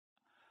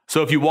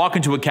So if you walk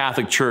into a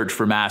Catholic church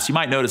for Mass, you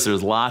might notice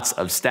there's lots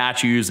of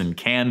statues and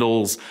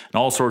candles and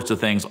all sorts of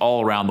things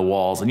all around the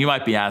walls. And you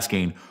might be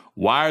asking,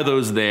 why are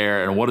those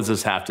there and what does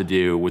this have to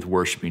do with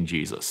worshiping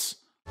Jesus?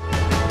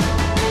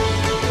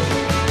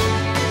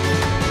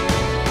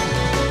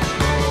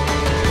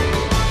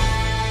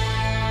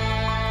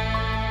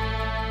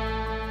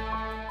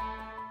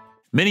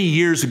 Many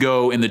years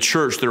ago in the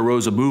church, there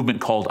arose a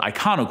movement called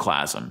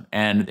iconoclasm,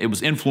 and it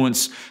was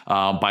influenced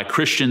by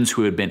Christians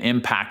who had been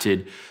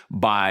impacted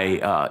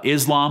by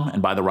Islam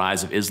and by the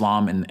rise of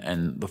Islam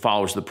and the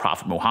followers of the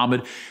Prophet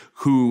Muhammad,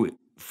 who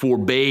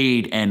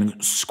forbade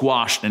and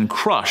squashed and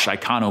crushed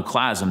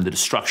iconoclasm, the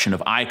destruction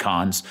of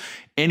icons,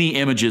 any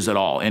images at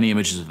all, any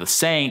images of the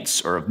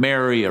saints or of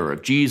Mary or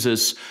of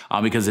Jesus,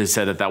 because they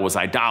said that that was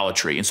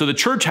idolatry. And so the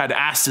church had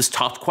asked this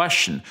tough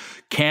question: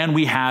 can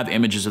we have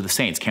images of the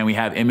saints? Can we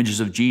have images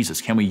of Jesus?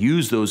 Can we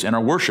use those in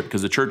our worship?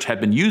 Because the church had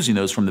been using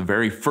those from the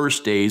very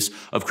first days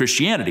of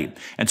Christianity.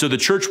 And so the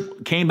church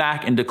came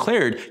back and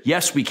declared,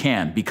 yes, we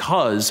can,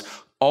 because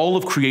all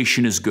of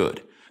creation is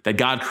good, that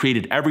God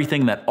created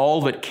everything, that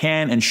all of it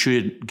can and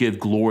should give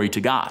glory to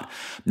God.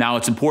 Now,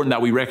 it's important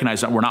that we recognize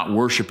that we're not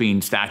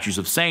worshiping statues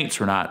of saints.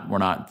 We're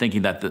not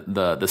thinking that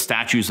the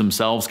statues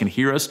themselves can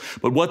hear us.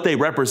 But what they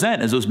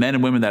represent is those men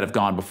and women that have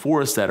gone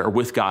before us, that are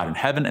with God in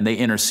heaven, and they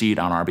intercede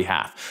on our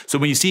behalf. So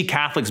when you see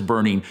Catholics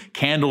burning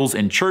candles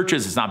in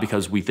churches, it's not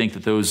because we think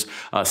that those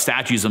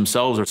statues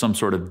themselves are some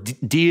sort of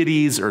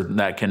deities or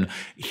that can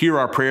hear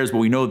our prayers, but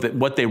we know that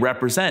what they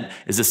represent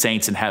is the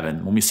saints in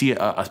heaven. When we see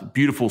a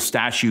beautiful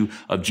statue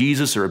of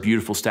Jesus or a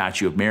beautiful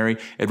statue of Mary,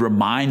 it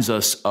reminds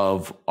us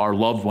of our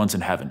loved ones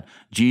in heaven,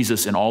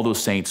 Jesus and all those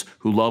saints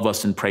who love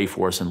us and pray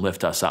for us and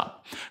lift us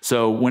up.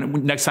 So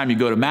next time you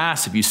go to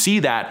Mass, if you see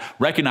that,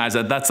 recognize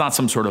that that's not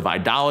some sort of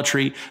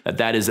idolatry,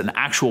 that is an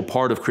actual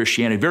part of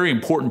Christianity, a very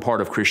important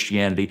part of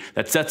Christianity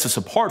that sets us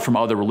apart from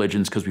other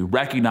religions, because we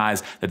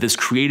recognize that this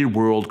created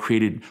world,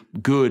 created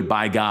good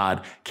by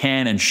God,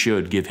 can and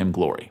should give him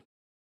glory.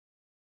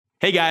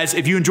 Hey guys,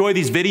 if you enjoy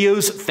these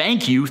videos,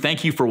 thank you.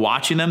 Thank you for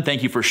watching them.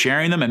 Thank you for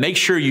sharing them, and make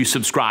sure you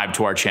subscribe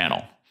to our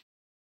channel.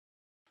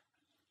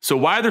 So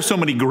why are there so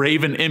many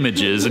graven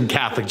images in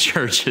Catholic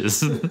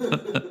churches?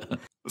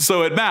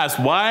 So at Mass,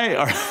 why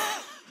are...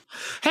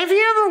 Have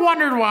you ever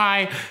wondered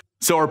why?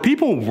 So are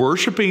people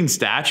worshiping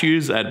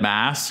statues at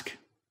Mass?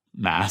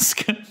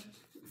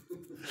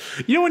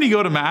 You know when you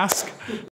go to Mass?